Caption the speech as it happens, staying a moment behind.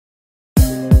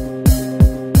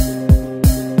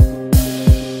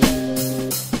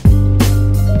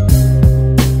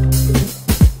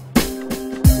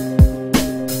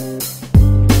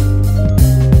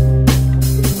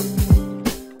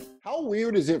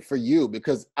it for you?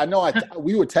 Because I know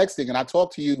we were texting and I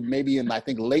talked to you maybe in, I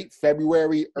think, late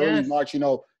February, early March.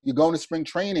 You're going to spring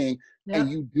training and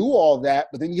you do all that,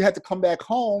 but then you had to come back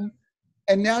home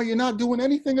and now you're not doing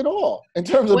anything at all in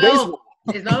terms of baseball.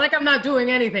 It's not like I'm not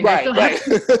doing anything. Right,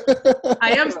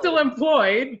 I am still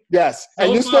employed. Yes, so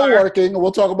and you're still working.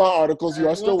 We'll talk about articles. You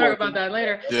are still working. We'll talk about that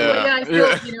later. Yeah. But I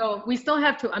still, we still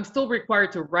have to. I'm still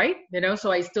required to write.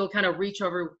 So I still kind of reach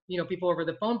over, people over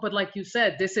the phone. But like you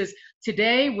said,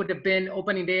 today would have been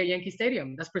opening day at Yankee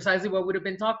Stadium. That's precisely what would have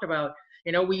been talked about.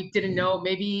 We didn't know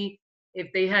maybe if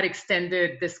they had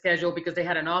extended the schedule because they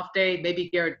had an off day, maybe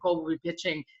Garrett Cole would be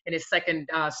pitching in his second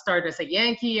start as a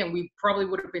Yankee, and we probably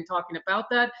would have been talking about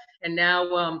that. And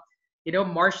now,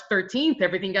 March 13th,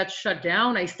 everything got shut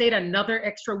down. I stayed another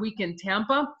extra week in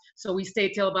Tampa, so we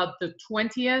stayed till about the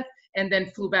 20th, and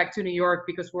then flew back to New York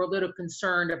because we're a little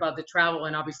concerned about the travel,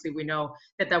 and obviously we know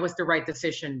that was the right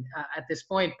decision at this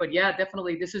point. But yeah,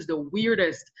 definitely, this is the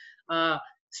weirdest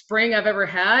spring I've ever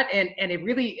had, and it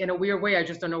really, in a weird way, I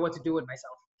just don't know what to do with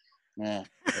myself.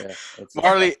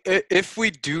 Marley, if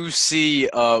we do see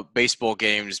baseball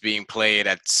games being played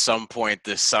at some point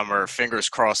this summer, fingers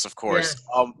crossed, of course,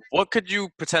 what could you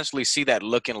potentially see that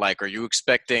looking like? Are you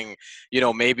expecting,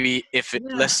 maybe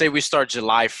let's say we start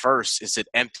July 1st, is it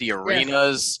empty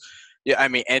arenas? Yeah, I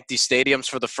mean, empty stadiums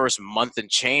for the first month and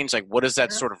change. Like, what is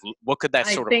that what could that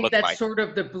sort of look like? I think that's sort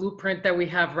of the blueprint that we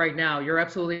have right now. You're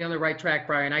absolutely on the right track,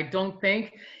 Brian. I don't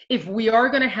think if we are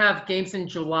going to have games in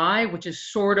July, which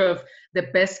is sort of the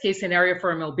best case scenario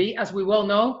for MLB, as we well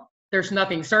know, there's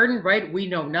nothing certain, right? We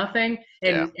know nothing.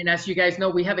 And as you guys know,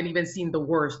 we haven't even seen the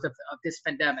worst of this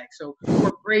pandemic. So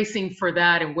we're bracing for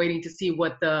that and waiting to see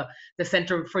what the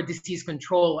Center for Disease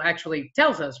Control actually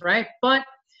tells us, right? But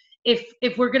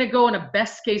if we're going to go in a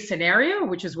best case scenario,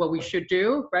 which is what we should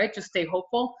do, right? Just stay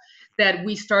hopeful that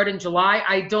we start in July.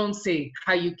 I don't see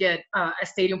how you get a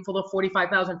stadium full of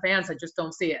 45,000 fans. I just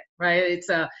don't see it, right? It's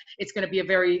going to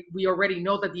be we already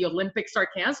know that the Olympics are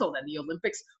canceled, and the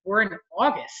Olympics were in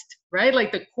August, right?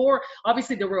 Like the core,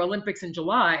 obviously there were Olympics in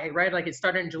July, right? Like it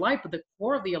started in July, but the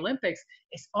core of the Olympics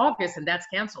is August, and that's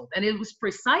canceled. And it was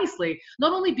precisely,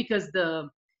 not only because the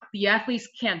athletes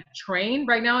can't train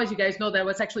right now. As you guys know, that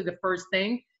was actually the first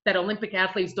thing, that Olympic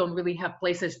athletes don't really have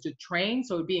places to train.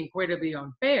 So it would be incredibly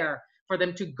unfair for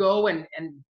them to go and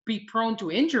be prone to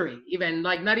injury, even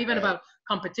like not even about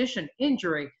competition,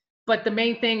 injury. But the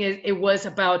main thing is it was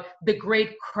about the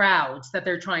great crowds that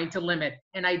they're trying to limit.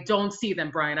 And I don't see them,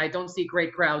 Brian. I don't see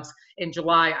great crowds in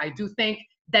July. I do think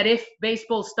that if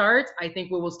baseball starts, I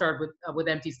think we will start with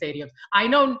empty stadiums. I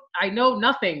know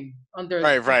nothing under.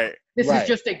 Right. This is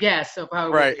just a guess of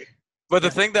how. Right. But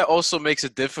the thing that also makes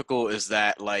it difficult is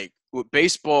that, like, with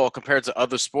baseball compared to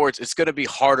other sports, it's going to be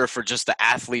harder for just the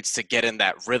athletes to get in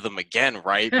that rhythm again,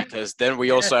 right? Because then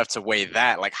we also have to weigh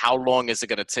that. Like, how long is it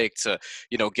going to take to,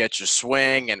 get your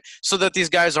swing? And so that these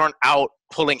guys aren't out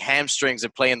pulling hamstrings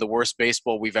and playing the worst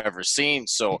baseball we've ever seen.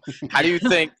 So how do you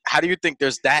think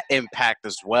there's that impact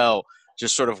as well?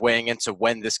 Just sort of weighing into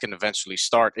when this can eventually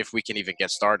start, if we can even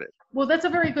get started. Well, that's a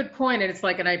very good point. And it's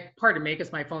like, pardon me,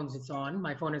 because my phone is on,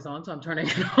 so I'm turning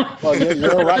it on. Well,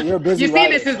 you're right. You're busy. You see,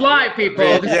 this is live, people.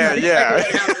 Yeah.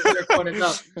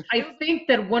 I think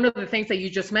that one of the things that you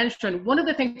just mentioned, one of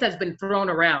the things that's been thrown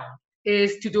around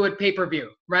is to do it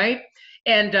pay-per-view, right?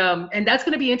 And that's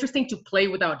going to be interesting to play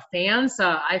without fans.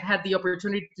 I've had the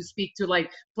opportunity to speak to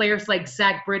players like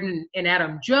Zach Britton and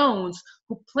Adam Jones,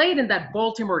 who played in that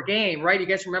Baltimore game, right? You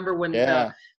guys remember when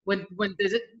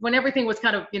everything was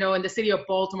kind of, in the city of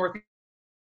Baltimore,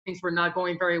 things were not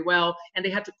going very well, and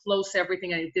they had to close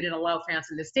everything, and it didn't allow fans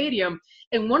in the stadium.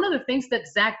 And one of the things that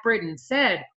Zach Britton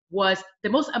said was the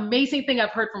most amazing thing I've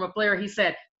heard from a player. He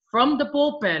said, from the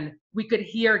bullpen, we could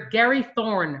hear Gary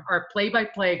Thorne, our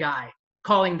play-by-play guy,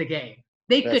 calling the game.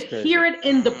 They could hear it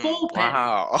in the bullpen.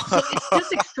 Wow. So it's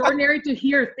just extraordinary to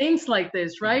hear things like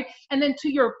this, right? And then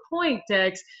to your point,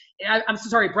 Dex, I'm so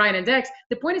sorry, Brian and Dex,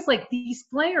 the point is these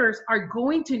players are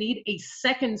going to need a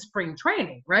second spring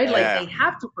training, right? They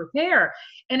have to prepare.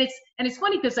 And it's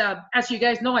funny because as you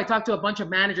guys know, I talked to a bunch of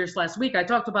managers last week. I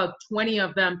talked to about 20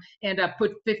 of them and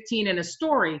put 15 in a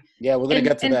story. Yeah, we're going to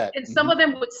get to that. And some of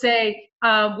them would say,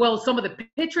 well, some of the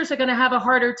pitchers are going to have a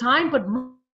harder time, but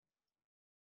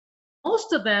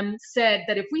most of them said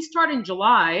that if we start in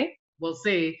July, we'll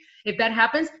see if that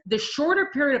happens, the shorter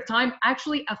period of time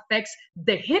actually affects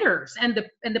the hitters and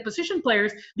the position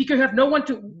players, because you have no one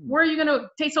to, where are you going to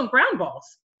take some ground balls,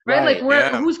 right?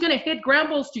 Who's going to hit ground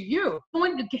balls to you?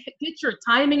 Going to get your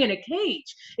timing in a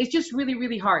cage. It's just really,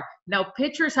 really hard. Now,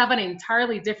 pitchers have an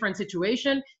entirely different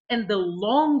situation, and the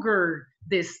longer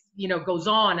this, goes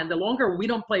on, and the longer we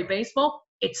don't play baseball,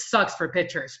 it sucks for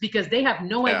pitchers because they have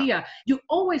no idea. You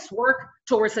always work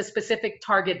towards a specific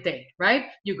target date, right?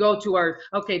 You go to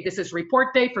this is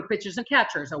report day for pitchers and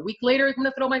catchers. A week later, I'm going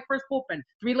to throw my first bullpen.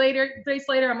 3 days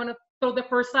later, I'm going to throw the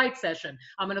first side session.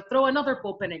 I'm going to throw another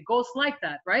bullpen. It goes like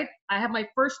that, right? I have my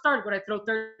first start when I throw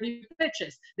 30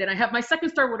 pitches. Then I have my second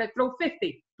start when I throw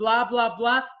 50, blah, blah,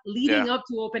 blah, leading up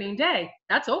to opening day.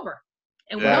 That's over.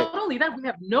 And not only that, we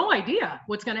have no idea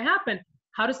what's going to happen.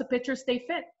 How does the pitcher stay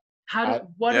fit?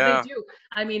 What do they do?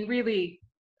 I mean, really,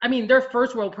 they're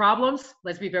first world problems.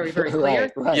 Let's be very, very clear.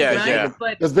 Right.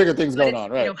 But there's bigger things going on,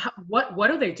 right? What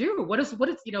do they do? What is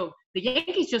the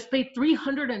Yankees just paid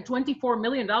 $324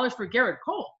 million for Garrett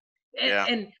Cole.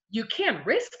 And you can't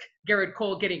risk Garrett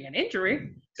Cole getting an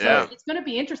injury. So it's going to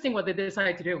be interesting what they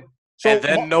decide to do. And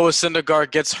then Noah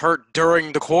Syndergaard gets hurt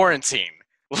during the quarantine.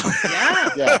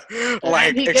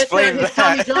 Like, he explain gets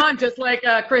that. Tommy John, just like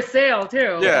Chris Sale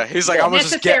too. Yeah, he's like, I'm gonna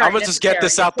just get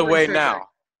this out the way now.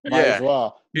 Might as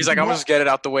well. He's like, I'm gonna just get it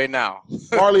out the way now.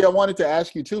 Marley, I wanted to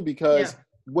ask you too, because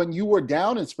when you were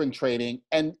down in spring training,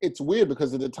 and it's weird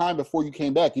because at the time before you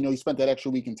came back, you spent that extra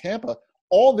week in Tampa.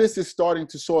 All this is starting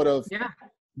to sort of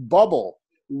bubble.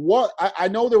 What I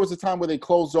know there was a time where they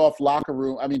closed off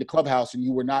the clubhouse, and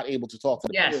you were not able to talk to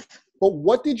the players. But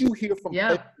what did you hear from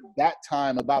players at that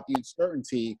time about the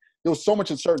uncertainty? There was so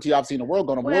much uncertainty, obviously, in the world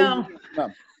going on. Well,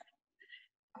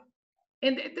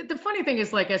 and the funny thing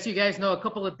is, like, as you guys know, a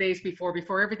couple of days before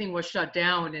everything was shut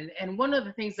down, and one of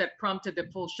the things that prompted the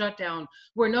full shutdown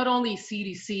were not only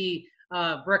CDC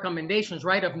recommendations,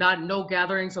 right, of no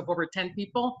gatherings of over 10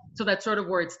 people. So that's sort of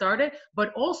where it started,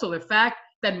 but also the fact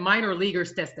that minor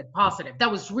leaguers tested positive.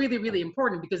 That was really, really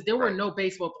important because there were no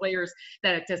baseball players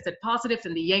that had tested positive,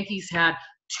 and the Yankees had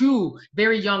 2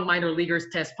 very young minor leaguers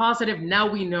test positive. Now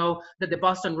we know that the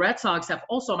Boston Red Sox have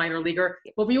also a minor leaguer,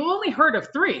 but we only heard of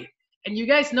 3. And you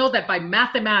guys know that by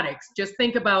mathematics, just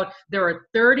think about there are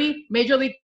 30 major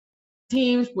league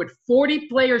teams with 40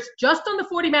 players just on the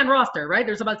 40-man roster, right?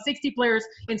 There's about 60 players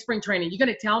in spring training. You're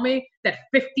going to tell me that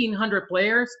 1,500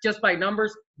 players, just by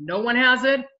numbers, no one has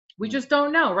it? We just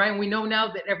don't know, right? And we know now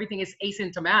that everything is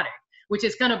asymptomatic, which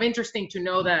is kind of interesting to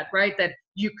know that, right? That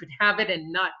you could have it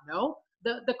and not know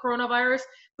the coronavirus.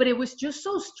 But it was just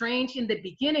so strange in the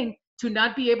beginning to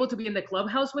not be able to be in the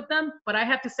clubhouse with them. But I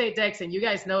have to say, Dex, and you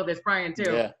guys know this, Brian,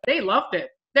 too, they loved it.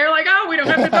 They're like, oh, we don't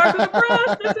have to talk to the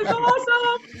press. This is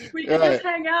awesome. We can just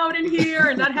hang out in here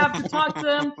and not have to talk to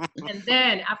them. And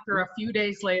then after a few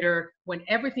days later, when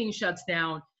everything shuts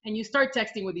down and you start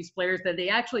texting with these players, that they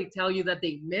actually tell you that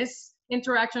they miss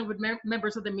interaction with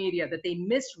members of the media, that they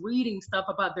miss reading stuff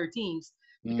about their teams.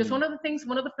 Because one of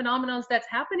the phenomena that's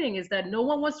happening is that no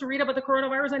one wants to read about the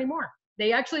coronavirus anymore.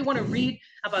 They actually want to read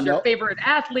about their favorite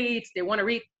athletes. They want to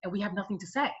read, and we have nothing to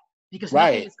say because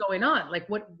nothing is going on. Like,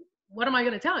 what am I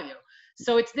going to tell you?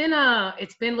 So it's been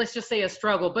let's just say a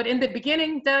struggle. But in the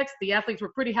beginning, Dex, the athletes were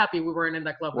pretty happy we weren't in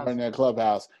that clubhouse. We're in that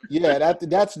clubhouse. Yeah,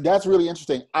 that's really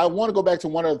interesting. I want to go back to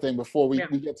one other thing before we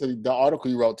get to the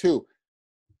article you wrote too.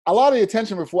 A lot of the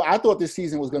attention before, I thought this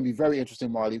season was going to be very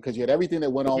interesting, Marley, because you had everything that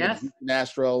went on with the Houston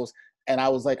Astros, and I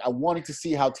was like, I wanted to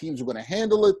see how teams were going to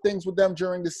handle things with them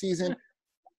during the season.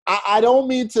 I don't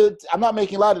mean to. I'm not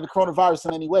making light of the coronavirus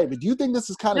in any way, but do you think this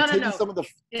is kind of taking some of the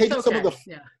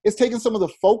it's taking some of the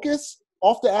focus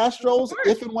off the Astros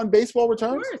if and when baseball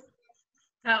returns?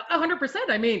 100%.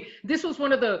 I mean, this was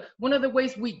one of the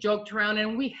ways we joked around,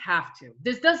 and we have to.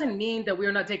 This doesn't mean that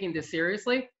we're not taking this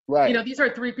seriously. Right. These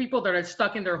are 3 people that are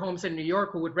stuck in their homes in New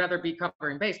York who would rather be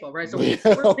covering baseball, right? So we're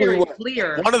very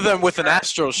clear. One of them with an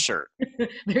Astros shirt.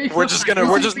 We're just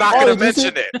not gonna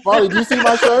mention it. Marley, do you see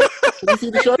my shirt? Did you see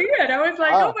the shirt? I see it. I was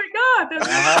like, oh my God,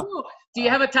 that's cool. Do you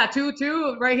have a tattoo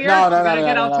too, right here? No.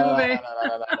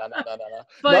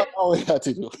 But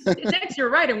tattoo. Dex, you're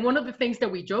right. And one of the things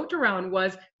that we joked around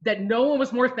was that no one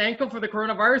was more thankful for the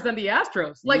coronavirus than the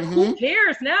Astros. Like, who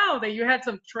cares now that you had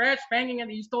some trash banging and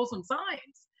that you stole some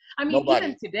signs? I mean,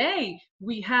 even today,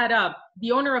 we had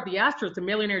the owner of the Astros, the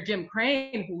millionaire Jim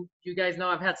Crane, who you guys know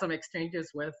I've had some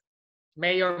exchanges with,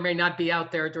 may or may not be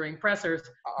out there during pressers,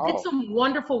 did some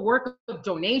wonderful work of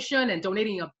donation and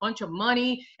donating a bunch of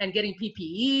money and getting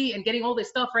PPE and getting all this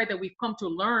stuff, right, that we've come to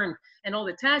learn and all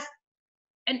the tests.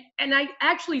 And I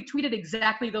actually tweeted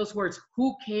exactly those words.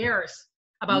 Who cares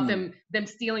about them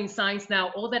stealing signs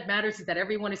now? All that matters is that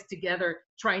everyone is together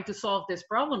trying to solve this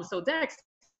problem. So Dex,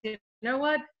 you know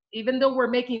what? Even though we're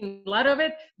making a lot of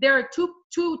it, there are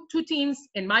two teams,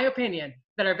 in my opinion,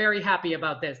 that are very happy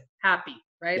about this. Happy,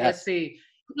 right? Yes.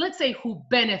 Let's say who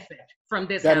benefit from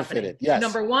this happening. Yes.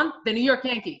 Number 1, the New York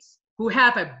Yankees, who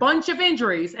have a bunch of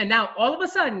injuries, and now all of a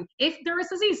sudden, if there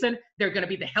is a season, they're going to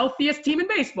be the healthiest team in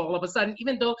baseball all of a sudden,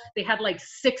 even though they had like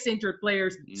 6 injured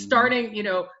players, starting,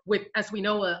 with, as we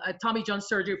know, a Tommy John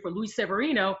surgery for Luis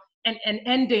Severino, and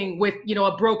ending with,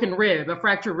 a broken rib, a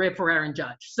fractured rib for Aaron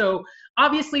Judge. So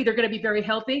obviously they're going to be very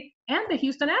healthy. And the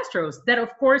Houston Astros, that of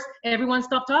course, everyone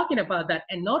stopped talking about that.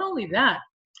 And not only that,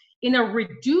 in a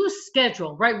reduced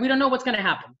schedule, right? We don't know what's going to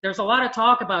happen. There's a lot of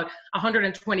talk about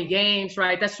 120 games,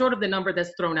 right? That's sort of the number that's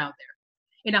thrown out there.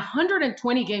 In a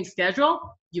 120 game schedule,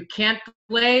 you can't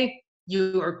play.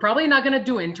 You are probably not going to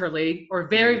do interleague, or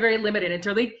very, very limited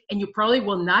interleague. And you probably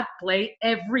will not play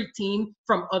every team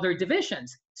from other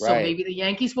divisions. So maybe the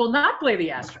Yankees will not play the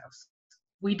Astros.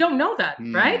 We don't know that,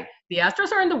 right? The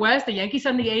Astros are in the West, the Yankees are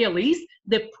in the AL East.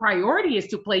 The priority is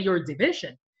to play your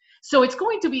division. So it's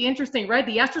going to be interesting, right?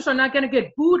 The Astros are not going to get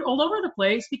booed all over the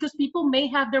place because people may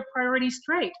have their priorities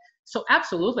straight. So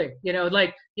absolutely,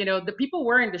 the people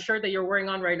wearing the shirt that you're wearing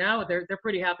on right now, they're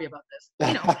pretty happy about this.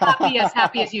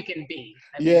 Happy as you can be.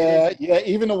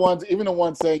 Even the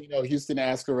ones saying, Houston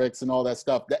Asterisks and all that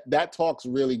stuff, that talk's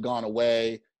really gone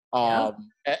away.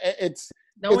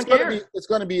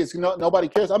 Nobody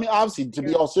cares. I mean, obviously,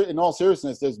 in all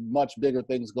seriousness, there's much bigger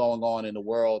things going on in the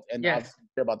world, and I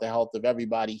care about the health of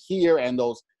everybody here and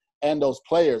those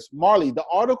players. Marley, the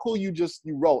article you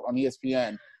wrote on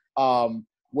ESPN,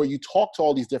 where you talked to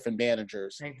all these different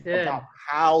managers about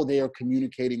how they are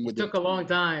communicating with. It took a long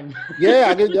time.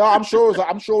 Yeah, I'm sure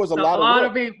it was a lot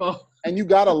of people, and you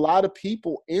got a lot of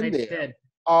people in there. Did.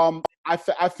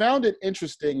 I found it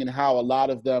interesting in how a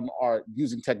lot of them are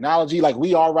using technology, like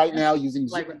we are right now, using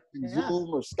Zoom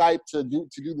or Skype to do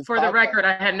this. For the record,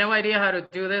 I had no idea how to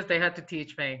do this. They had to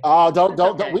teach me. Oh, don't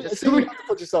you have to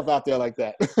put yourself out there like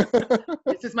that.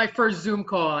 This is my first Zoom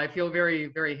call. I feel very,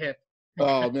 very hip.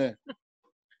 Oh man,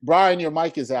 Brian, your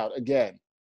mic is out again.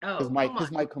 Oh, his mic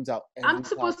comes out. I'm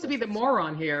supposed to be the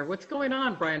moron here. What's going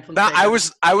on, Brian? I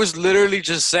was literally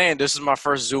just saying this is my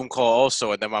first Zoom call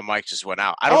also, and then my mic just went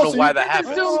out. I don't know why that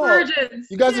happened. Zoom virgins.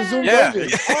 You guys are Zoom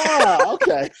virgins.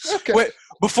 Okay. Wait,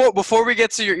 before we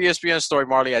get to your ESPN story,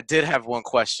 Marley, I did have one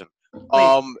question.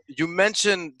 You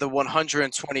mentioned the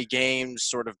 120 games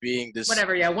sort of being this.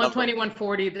 Whatever, 120,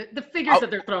 140, the figures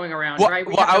that they're throwing around, right?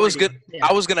 I was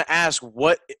gonna ask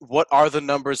what are the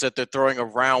numbers that they're throwing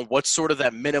around? What's sort of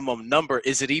that minimum number?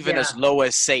 Is it even as low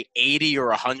as say 80 or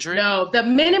 100? No, the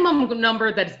minimum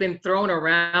number that's been thrown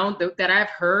around that I've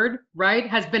heard, right,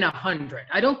 has been 100.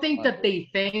 I don't think that they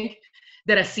think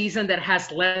that a season that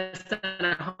has less than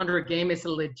 100 games is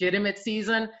a legitimate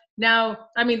season. Now,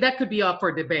 I mean, that could be up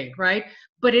for debate, right?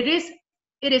 But it is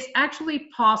actually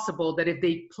possible that if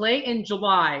they play in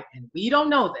July, and we don't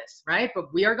know this, right?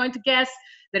 But we are going to guess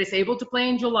that it's able to play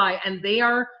in July, and they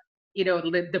are,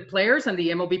 the players and the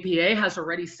MLBPA has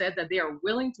already said that they are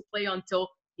willing to play until,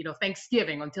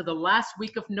 Thanksgiving, until the last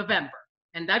week of November.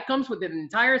 And that comes with an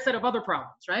entire set of other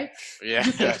problems, right? Yeah.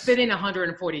 You can fit in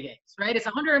 140 games, right? It's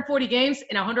 140 games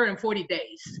in 140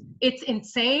 days. It's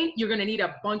insane. You're going to need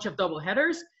a bunch of double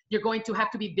headers. You're going to have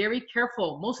to be very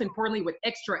careful, most importantly, with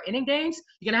extra inning games.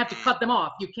 You're going to have to cut them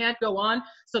off. You can't go on.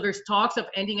 So there's talks of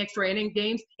ending extra inning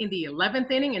games in the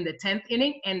 11th inning, in the 10th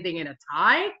inning, ending in a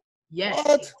tie. Yes,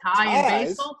 a tie in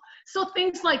baseball. So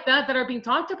things like that are being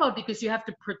talked about because you have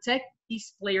to protect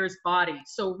these players' bodies.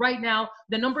 So right now,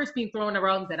 the numbers being thrown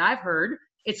around that I've heard,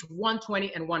 it's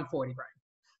 120 and 140, Brian.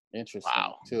 Interesting,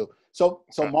 too. So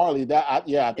Marley,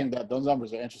 I think that those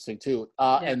numbers are interesting too.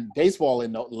 And baseball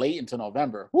late into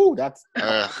November. Whoo, that's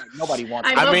nobody wants.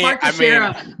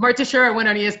 Mark Teixeira went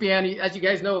on ESPN. As you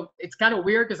guys know, it's kind of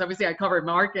weird because obviously I covered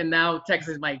Mark, and now Tex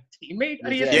is my teammate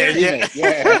on ESPN.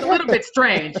 It's a little bit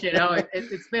strange,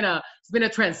 It's been a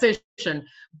transition.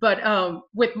 But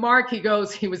with Mark, he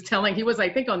was I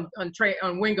think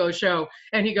on Wingo's show,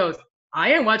 and he goes,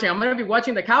 I am watching. I'm going to be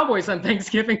watching the Cowboys on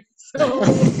Thanksgiving. So.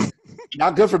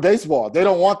 Not good for baseball. They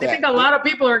don't want that. I think a lot of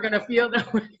people are going to feel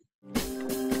that way.